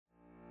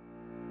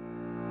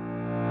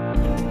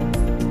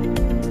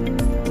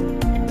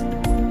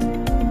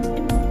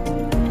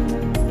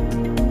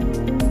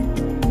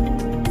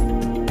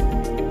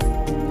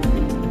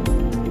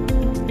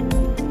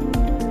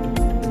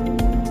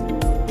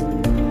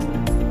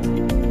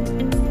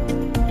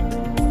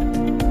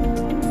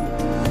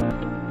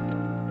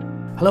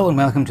Hello and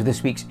welcome to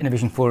this week's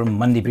Innovation Forum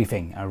Monday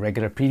Briefing, our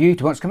regular preview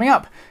to what's coming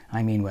up.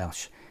 I'm Ian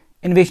Welsh.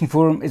 Innovation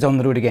Forum is on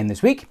the road again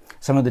this week.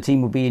 Some of the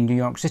team will be in New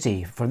York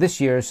City for this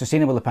year's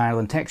Sustainable Apparel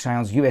and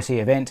Textiles USA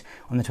event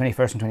on the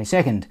 21st and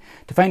 22nd.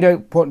 To find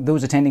out what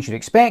those attending should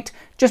expect,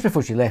 just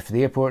before she left for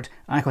the airport,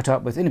 I caught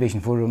up with Innovation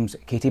Forum's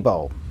Katie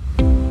Ball.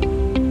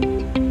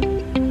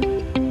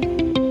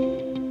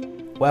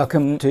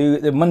 Welcome to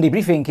the Monday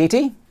Briefing,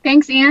 Katie.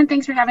 Thanks, Ian.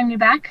 Thanks for having me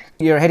back.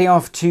 You're heading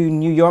off to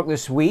New York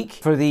this week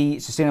for the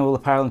Sustainable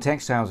Apparel and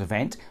Textiles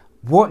event.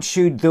 What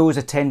should those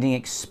attending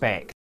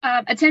expect?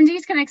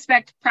 Attendees can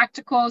expect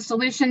practical,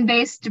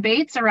 solution-based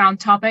debates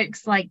around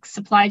topics like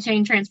supply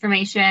chain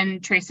transformation,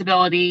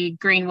 traceability,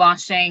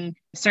 greenwashing,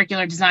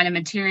 circular design and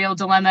material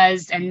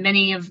dilemmas, and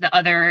many of the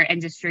other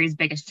industry's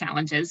biggest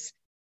challenges.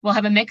 We'll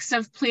have a mix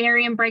of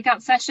plenary and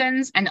breakout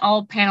sessions and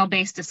all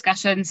panel-based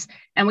discussions.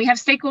 And we have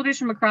stakeholders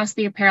from across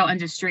the apparel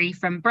industry,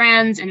 from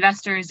brands,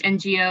 investors,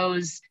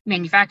 NGOs,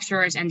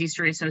 manufacturers,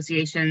 industry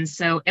associations.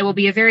 So it will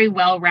be a very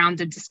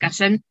well-rounded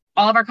discussion.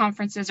 All of our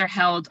conferences are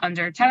held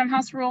under Chatham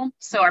House rule,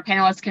 so our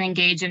panelists can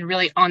engage in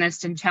really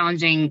honest and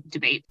challenging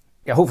debate.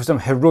 I hope for some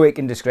heroic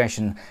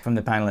indiscretion from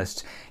the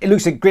panellists. It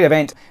looks a great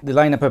event. The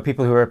lineup of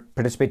people who are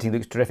participating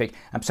looks terrific.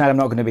 I'm sad I'm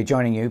not going to be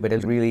joining you, but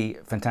it's a really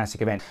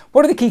fantastic event.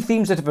 What are the key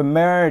themes that have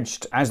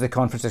emerged as the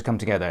conference has come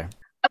together?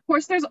 Of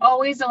course, there's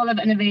always a lot of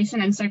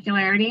innovation and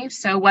circularity.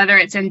 So whether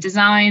it's in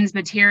designs,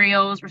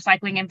 materials,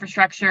 recycling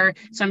infrastructure,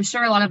 so I'm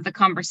sure a lot of the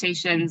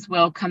conversations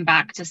will come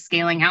back to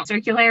scaling out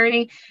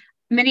circularity.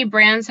 Many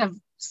brands have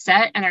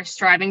set and are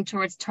striving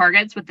towards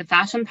targets with the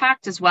Fashion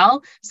Pact as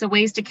well. So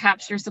ways to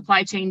capture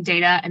supply chain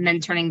data and then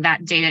turning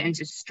that data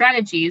into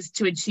strategies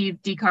to achieve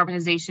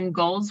decarbonization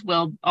goals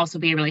will also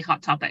be a really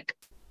hot topic.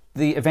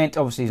 The event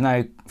obviously is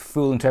now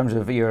full in terms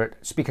of your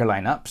speaker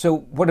lineup. So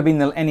what have been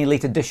any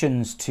late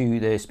additions to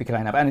the speaker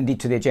lineup and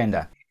indeed to the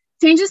agenda?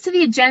 Changes to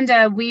the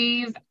agenda,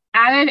 we've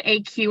added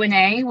a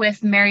Q&A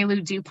with Mary Lou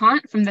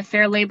DuPont from the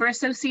Fair Labor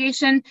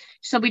Association.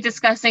 She'll be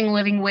discussing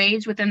living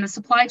wage within the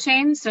supply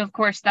chain. So, of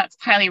course, that's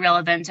highly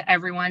relevant to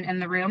everyone in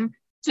the room.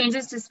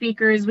 Changes to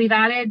speakers, we've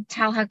added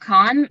Talha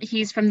Khan.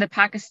 He's from the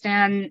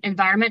Pakistan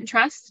Environment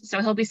Trust.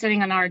 So he'll be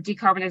sitting on our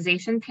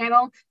decarbonization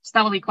panel. So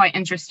that will be quite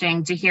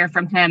interesting to hear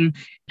from him.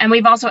 And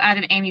we've also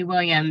added Amy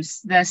Williams,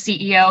 the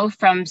CEO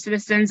from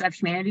Citizens of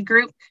Humanity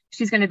Group.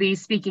 She's going to be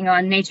speaking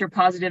on nature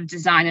positive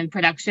design and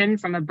production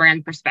from a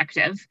brand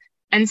perspective.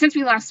 And since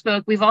we last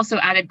spoke, we've also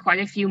added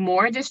quite a few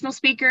more additional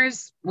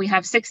speakers. We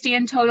have 60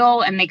 in total,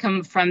 and they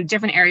come from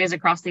different areas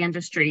across the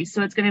industry.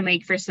 So it's going to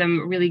make for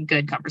some really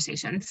good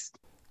conversations.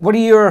 What are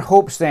your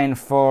hopes then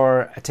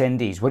for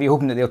attendees? What are you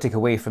hoping that they'll take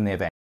away from the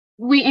event?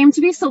 We aim to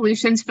be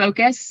solutions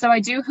focused. So I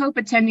do hope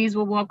attendees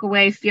will walk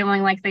away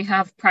feeling like they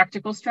have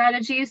practical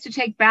strategies to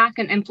take back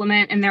and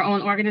implement in their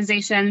own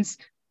organizations.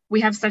 We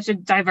have such a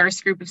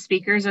diverse group of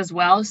speakers as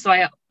well. So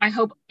I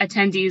hope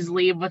attendees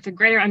leave with a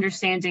greater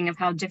understanding of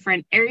how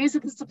different areas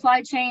of the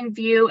supply chain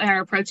view and are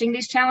approaching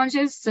these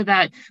challenges so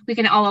that we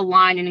can all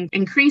align and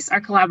increase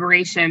our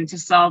collaboration to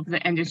solve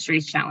the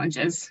industry's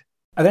challenges.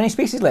 Are there any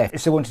spaces left?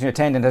 If someone wanting to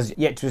attend and has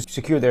yet to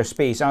secure their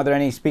space, are there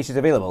any spaces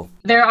available?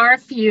 There are a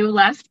few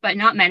left, but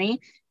not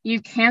many.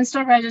 You can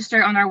still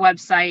register on our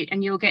website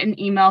and you'll get an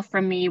email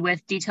from me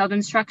with detailed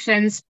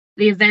instructions.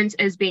 The event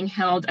is being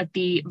held at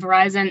the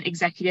Verizon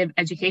Executive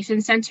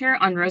Education Center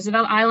on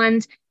Roosevelt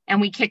Island,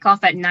 and we kick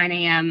off at 9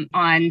 a.m.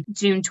 on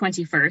June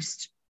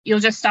 21st.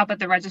 You'll just stop at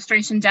the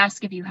registration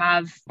desk if you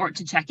have, or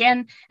to check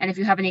in. And if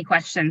you have any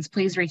questions,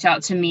 please reach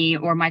out to me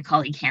or my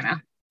colleague,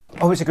 Hannah.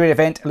 Oh, it's a great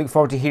event. I look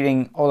forward to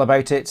hearing all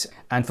about it.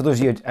 And for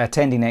those of you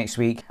attending next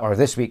week or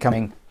this week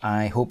coming,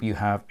 I hope you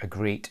have a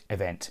great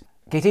event.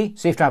 Katie,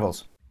 safe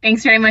travels.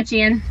 Thanks very much,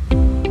 Ian.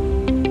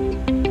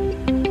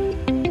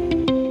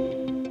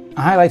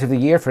 A highlight of the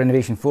year for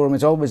Innovation Forum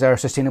is always our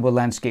Sustainable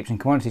Landscapes and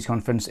Commodities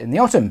Conference in the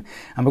autumn.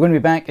 And we're going to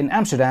be back in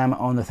Amsterdam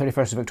on the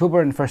 31st of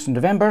October and 1st of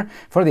November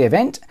for the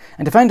event.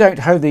 And to find out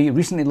how the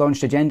recently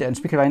launched agenda and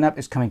speaker lineup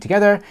is coming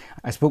together,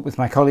 I spoke with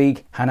my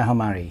colleague, Hannah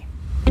Halmari.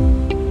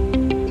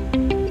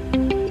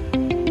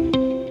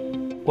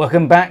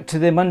 Welcome back to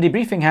the Monday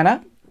Briefing,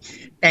 Hannah.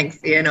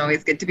 Thanks, Ian.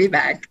 Always good to be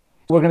back.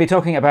 We're going to be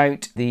talking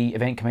about the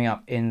event coming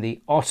up in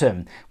the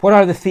autumn. What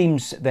are the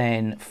themes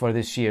then for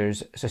this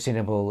year's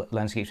Sustainable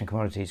Landscapes and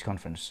Commodities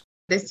Conference?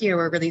 This year,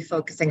 we're really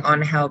focusing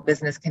on how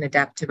business can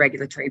adapt to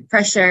regulatory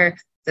pressure.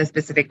 So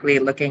specifically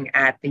looking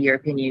at the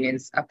European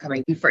Union's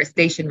upcoming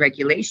deforestation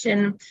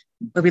regulation.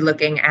 We'll be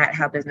looking at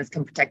how business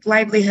can protect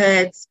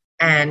livelihoods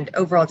and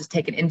overall just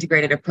take an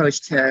integrated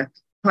approach to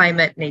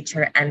climate,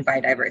 nature, and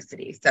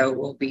biodiversity. So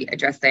we'll be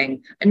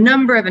addressing a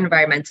number of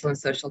environmental and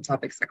social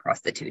topics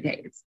across the 2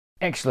 days.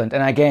 Excellent.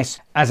 And I guess,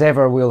 as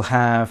ever, we'll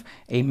have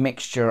a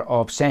mixture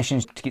of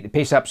sessions to keep the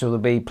pace up. So there'll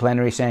be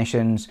plenary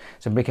sessions,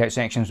 some breakout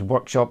sections,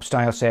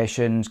 workshop-style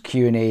sessions,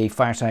 Q&A,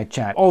 fireside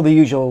chat, all the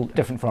usual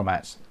different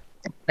formats.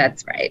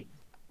 That's right.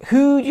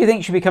 Who do you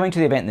think should be coming to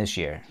the event this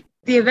year?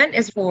 The event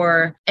is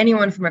for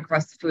anyone from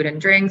across the food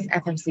and drinks,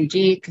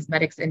 FMCG,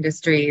 cosmetics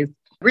industries,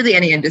 really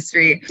any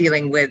industry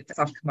dealing with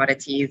soft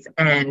commodities.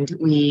 And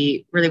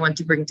we really want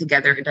to bring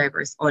together a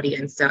diverse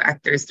audience. So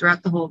actors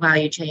throughout the whole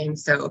value chain.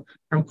 So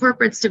from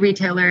corporates to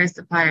retailers,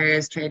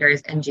 suppliers,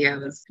 traders,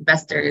 NGOs,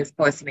 investors,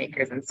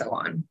 policymakers, and so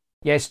on.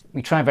 Yes,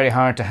 we try very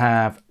hard to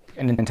have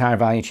an entire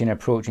value chain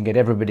approach and get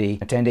everybody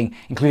attending,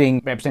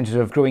 including representatives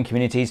of growing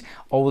communities.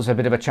 Always a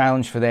bit of a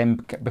challenge for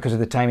them because of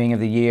the timing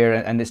of the year,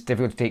 and it's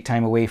difficult to take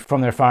time away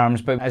from their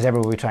farms, but as ever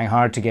we're trying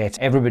hard to get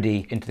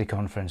everybody into the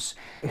conference.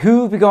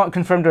 Who have we got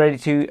confirmed already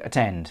to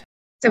attend?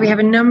 So we have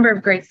a number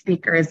of great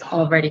speakers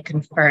already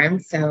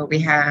confirmed. So we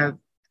have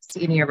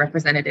senior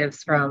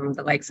representatives from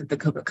the likes of the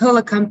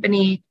Coca-Cola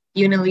Company,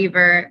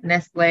 Unilever,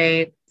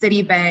 Nestle,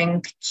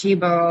 Citibank,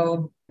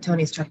 Chibo,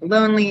 Tony's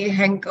Chocolonely,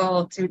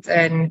 Henkel,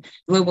 Tuten,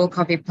 Global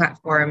Coffee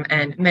Platform,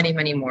 and many,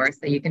 many more.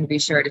 So you can be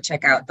sure to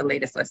check out the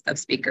latest list of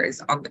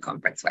speakers on the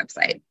conference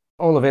website.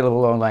 All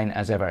available online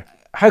as ever.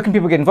 How can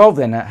people get involved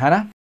then,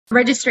 Hannah?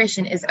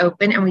 Registration is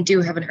open, and we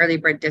do have an early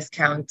bird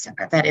discount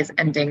that is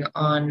ending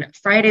on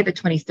Friday, the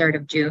 23rd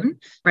of June.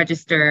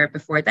 Register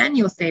before then.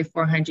 You'll save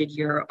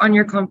 €400 on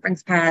your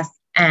conference pass.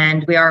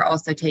 And we are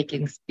also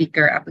taking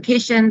speaker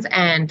applications.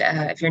 And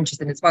if you're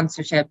interested in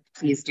sponsorship,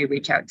 please do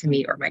reach out to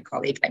me or my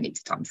colleague,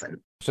 Anita Thompson.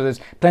 So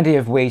there's plenty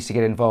of ways to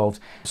get involved.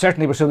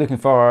 Certainly we're still looking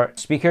for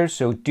speakers,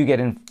 so do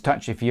get in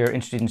touch if you're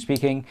interested in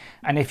speaking.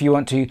 And if you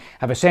want to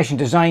have a session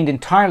designed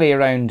entirely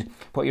around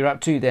what you're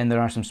up to, then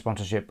there are some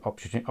sponsorship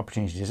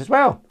opportunities as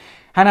well.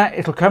 Hannah,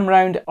 it'll come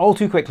round all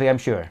too quickly, I'm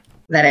sure.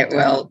 That it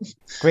will.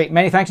 Great,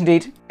 many thanks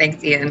indeed.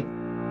 Thanks, Ian.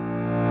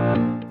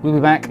 We'll be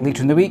back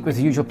later in the week with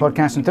the usual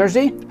podcast on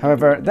Thursday.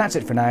 However, that's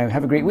it for now.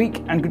 Have a great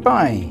week and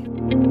goodbye.